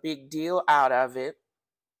such a big deal out of it.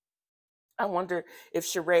 I wonder if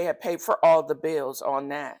Sheree had paid for all the bills on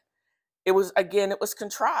that. It was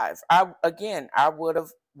contrived. I would have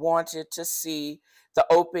wanted to see the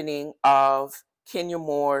opening of Kenya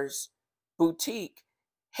Moore's boutique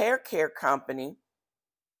hair care company,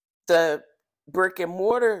 the brick and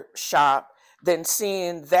mortar shop, than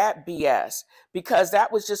seeing that BS, because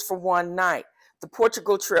that was just for one night. The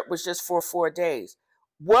Portugal trip was just for 4 days.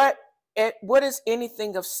 What what is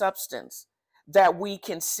anything of substance that we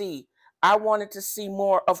can see? I wanted to see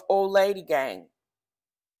more of Old Lady Gang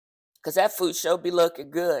because that food show be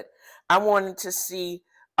looking good. I wanted to see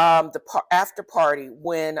after party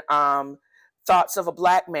when Thoughts of a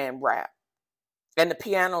Black Man rapped and the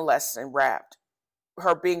piano lesson rapped,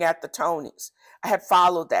 her being at the Tonys. I had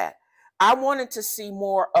followed that. I wanted to see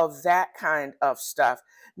more of that kind of stuff,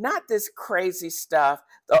 not this crazy stuff,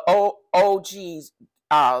 the OG's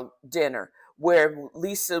dinner where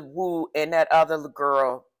Lisa Wu and that other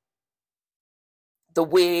girl, the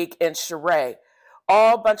wig and Sheree,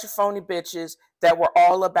 all a bunch of phony bitches that were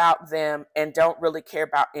all about them and don't really care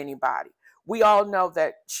about anybody. We all know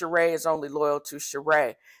that Sheree is only loyal to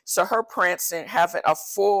Sheree. So her prancing, having a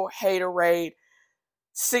full haterade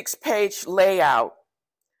 6-page layout,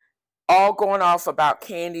 all going off about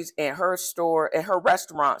Candies and her store and her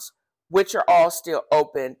restaurants, which are all still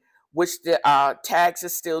open, which the tags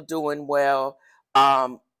is still doing well.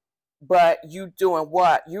 Um, but you doing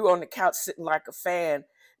what? You on the couch sitting like a fan,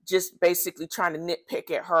 just basically trying to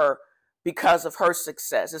nitpick at her because of her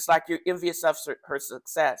success. It's like you're envious of her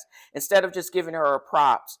success. Instead of just giving her her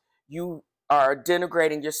props, you are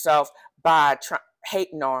denigrating yourself by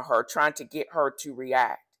hating on her, trying to get her to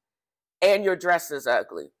react. And your dress is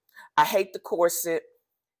ugly. I hate the corset.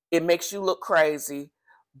 It makes you look crazy,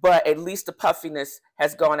 but at least the puffiness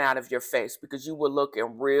has gone out of your face because you were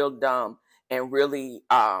looking real dumb and really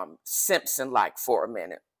Simpson like for a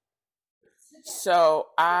minute. So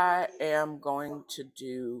I am going to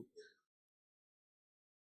do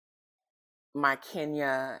my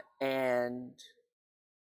Kenya and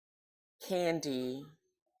Candy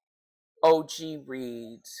OG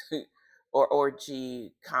reads or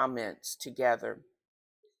OG comments together.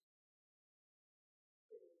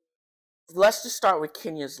 Let's just start with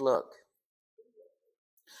Kenya's look.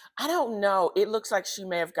 I don't know. It looks like she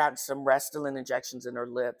may have gotten some Restylane injections in her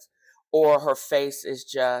lips, or her face is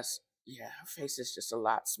just, yeah, her face is just a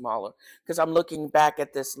lot smaller. Because I'm looking back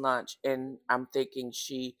at this lunch and I'm thinking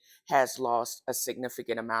she has lost a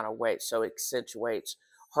significant amount of weight. So it accentuates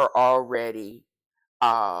her already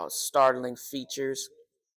startling features.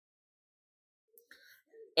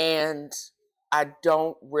 And I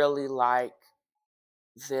don't really like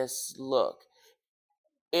this look.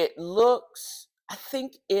 It looks, I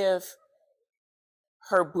think if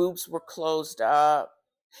her boobs were closed up,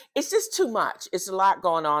 it's just too much. It's a lot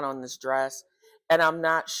going on this dress. And I'm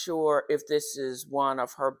not sure if this is one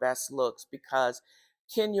of her best looks because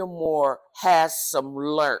Kenya Moore has some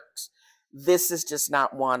lurks. This is just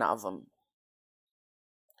not one of them.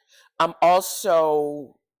 I'm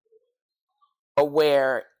also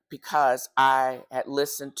aware because I had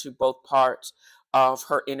listened to both parts of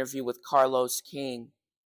her interview with Carlos King,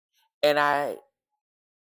 and I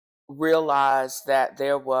realized that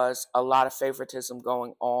there was a lot of favoritism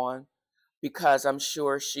going on because I'm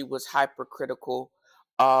sure she was hypercritical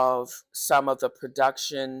of some of the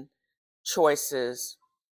production choices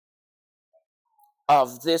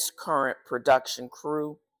of this current production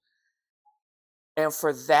crew. And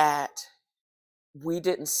for that, we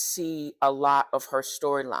didn't see a lot of her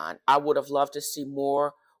storyline. I would have loved to see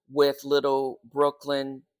more with little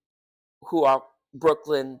Brooklyn, who are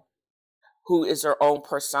Brooklyn, who is her own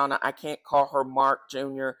persona. I can't call her Mark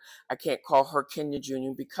Jr. I can't call her Kenya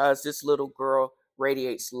Jr. because this little girl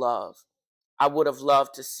radiates love. I would have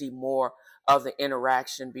loved to see more of the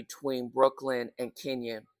interaction between Brooklyn and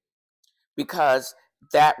Kenya because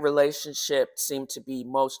that relationship seemed to be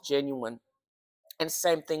most genuine. And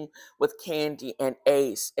same thing with Candy and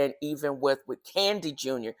Ace, and even with Candy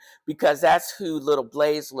Jr., because that's who Little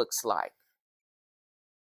Blaze looks like.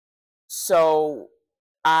 So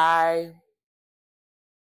I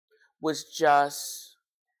was just,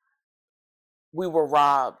 we were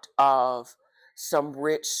robbed of some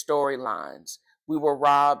rich storylines. We were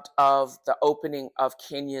robbed of the opening of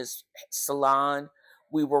Kenya's salon.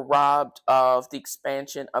 We were robbed of the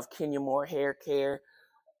expansion of Kenya Moore Hair Care.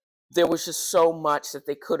 There was just so much that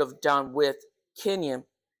they could have done with Kenya,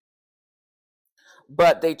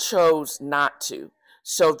 but they chose not to.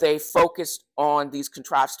 So they focused on these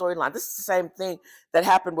contrived storylines. This is the same thing that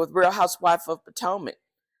happened with Real Housewife of Potomac.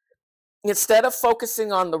 Instead of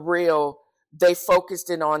focusing on the real, they focused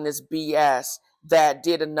in on this BS that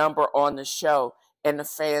did a number on the show, and the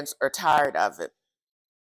fans are tired of it.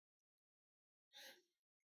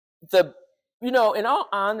 The in all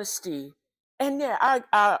honesty, and yeah,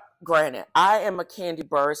 I granted, I am a Candy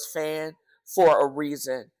Burris fan for a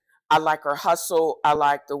reason. I like her hustle. I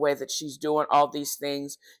like the way that she's doing all these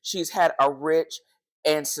things. She's had a rich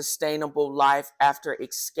and sustainable life after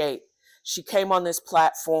Escape. She came on this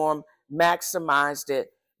platform, maximized it,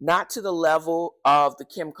 not to the level of the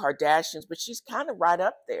Kim Kardashians, but she's kind of right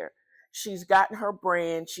up there. She's gotten her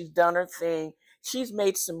brand, she's done her thing, she's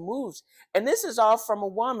made some moves. And this is all from a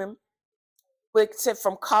woman, except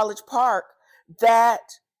from College Park, that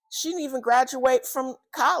she didn't even graduate from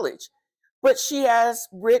college, but she has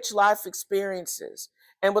rich life experiences.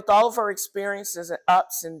 And with all of her experiences and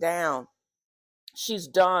ups and downs, she's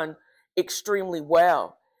done extremely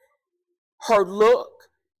well. Her look,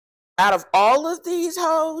 out of all of these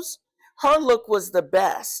hoes, her look was the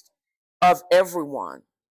best of everyone.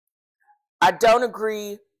 I don't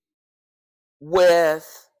agree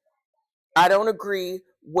with I don't agree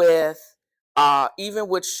with even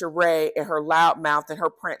with Sheree and her loud mouth and her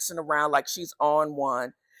prancing around like she's on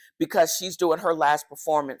one because she's doing her last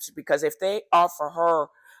performance. Because if they offer her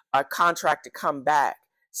a contract to come back,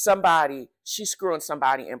 she's screwing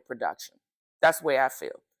somebody in production. That's the way I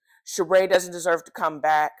feel. Sheree doesn't deserve to come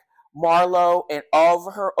back. Marlo and all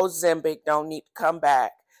of her Ozempic don't need to come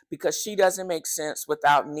back because she doesn't make sense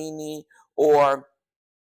without Nene or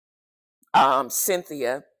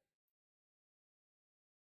Cynthia.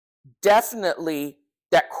 Definitely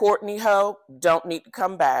that Courtney hoe don't need to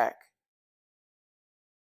come back.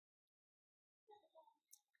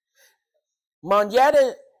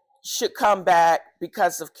 Monyetta should come back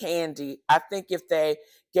because of Candy. I think if they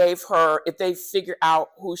figure out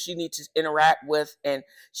who she needs to interact with, and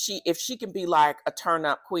if she can be like a turn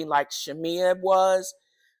up queen like Shamia was,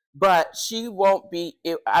 but she won't be.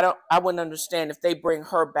 I wouldn't understand if they bring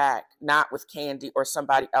her back, not with Candy or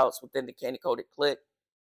somebody else within the Candy Coated Clique,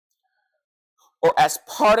 or as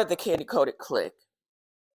part of the Candy Coated Clique.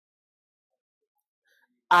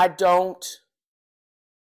 I don't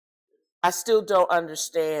I still don't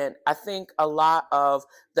understand. I think a lot of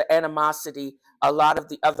the animosity a lot of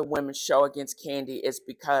the other women show against Candy is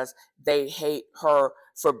because they hate her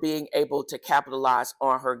for being able to capitalize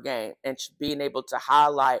on her game and being able to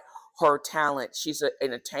highlight her talent. She's an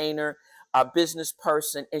entertainer, a business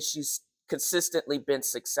person, and she's consistently been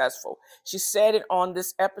successful. She said it on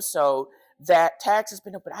this episode that tax has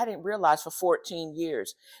been open, I didn't realize, for 14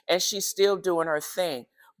 years, and she's still doing her thing.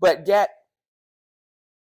 But yet,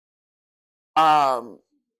 um,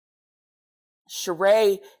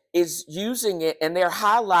 Sheree is using it and they're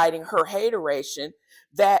highlighting her hateration,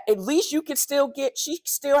 that at least you can still get, she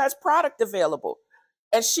still has product available.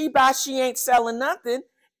 And she, by she ain't selling nothing,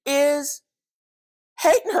 is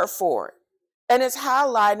hating her for it. And it's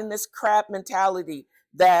highlighting this crap mentality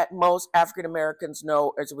that most African Americans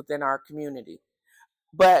know is within our community.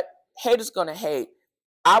 But haters gonna hate.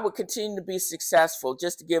 I would continue to be successful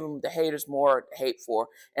just to give them the haters more hate for.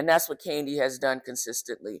 And that's what Candy has done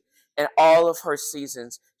consistently in all of her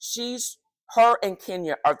seasons. Her and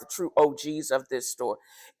Kenya are the true OGs of this store.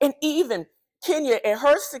 And even Kenya and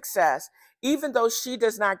her success, even though she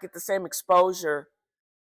does not get the same exposure,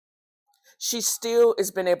 she still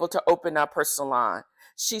has been able to open up her salon.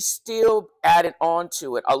 She still added on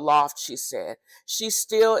to it a loft, she said. She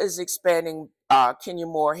still is expanding Kenya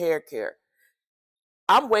Moore hair care.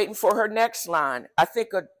 I'm waiting for her next line. I think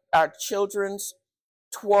a children's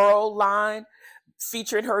twirl line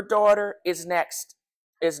featuring her daughter is next.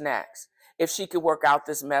 Is next. If she could work out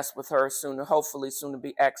this mess with her soon, hopefully soon to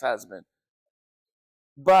be ex-husband.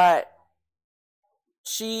 But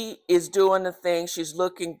she is doing the thing. She's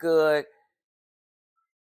looking good.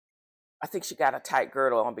 I think she got a tight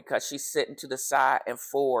girdle on because she's sitting to the side and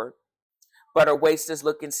forward. But her waist is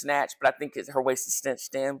looking snatched, but I think her waist is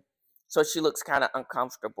cinched in. So she looks kind of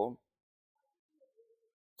uncomfortable.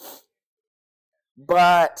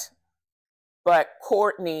 But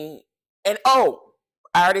Courtney, and I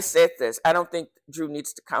already said this. I don't think Drew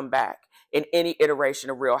needs to come back in any iteration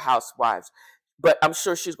of Real Housewives. But I'm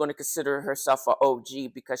sure she's going to consider herself an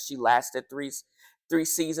OG because she lasted three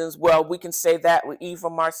seasons. Well, we can say that with Eva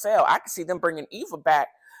Marcel. I can see them bringing Eva back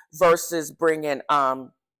versus bringing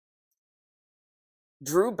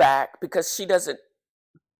Drew back because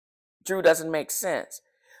Drew doesn't make sense.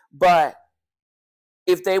 But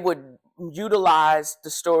if they would utilize the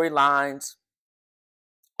storylines,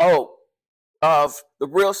 of the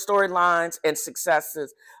real storylines and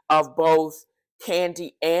successes of both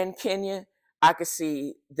Candy and Kenya, I could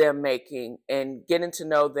see them making and getting to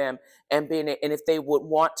know them and and if they would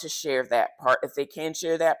want to share that part, if they can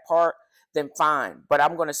share that part, then fine. But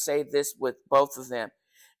I'm going to say this with both of them.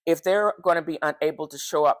 If they're going to be unable to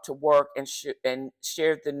show up to work and share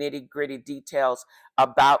the nitty gritty details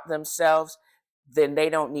about themselves, then they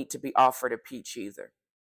don't need to be offered a peach either,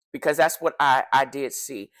 because that's what I did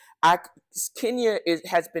see. Kenya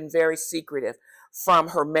has been very secretive from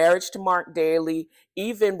her marriage to Mark Daly,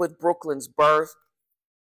 even with Brooklyn's birth.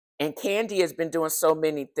 And Candy has been doing so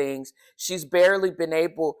many things. She's barely been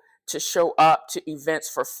able to show up to events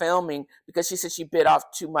for filming because she said she bit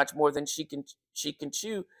off too much more than she can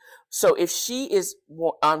chew. So if she is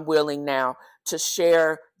unwilling now to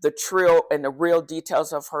share the trill and the real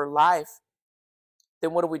details of her life,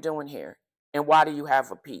 then what are we doing here? And why do you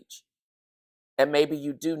have a peach? And maybe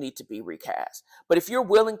you do need to be recast. But if you're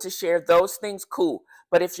willing to share those things, cool.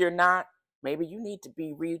 But if you're not, maybe you need to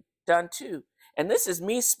be redone too. And this is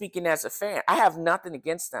me speaking as a fan. I have nothing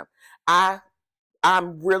against them. I'm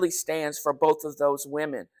really stands for both of those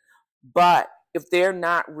women. But if they're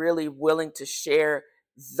not really willing to share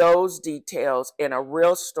those details in a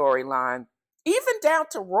real storyline, even down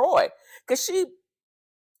to Roy, because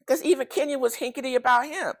even Kenya was hinkety about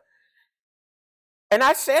him. And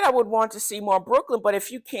I said I would want to see more Brooklyn, but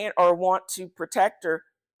if you can't or want to protect her,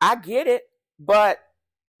 I get it. But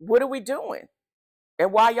what are we doing?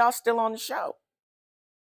 And why y'all still on the show?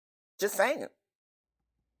 Just saying.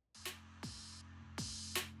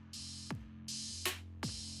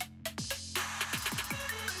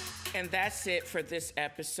 And that's it for this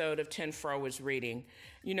episode of TNFro is Reading.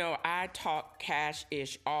 You know, I talked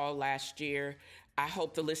cash-ish all last year. I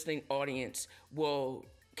hope the listening audience will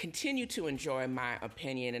continue to enjoy my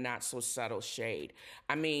opinion and not so subtle shade.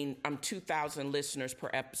 I mean, I'm 2,000 listeners per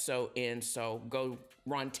episode in, so go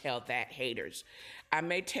run tell that, haters. I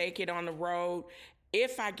may take it on the road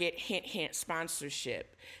if I get hint hint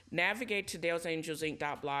sponsorship. Navigate to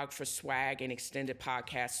dalesangelsinc.blog for swag and extended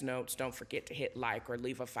podcast notes. Don't forget to hit like or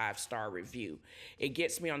leave a 5-star review. It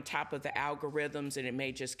gets me on top of the algorithms and it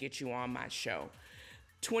may just get you on my show.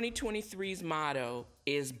 2023's motto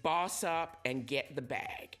is boss up and get the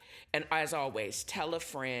bag. And as always, tell a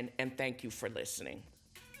friend and thank you for listening.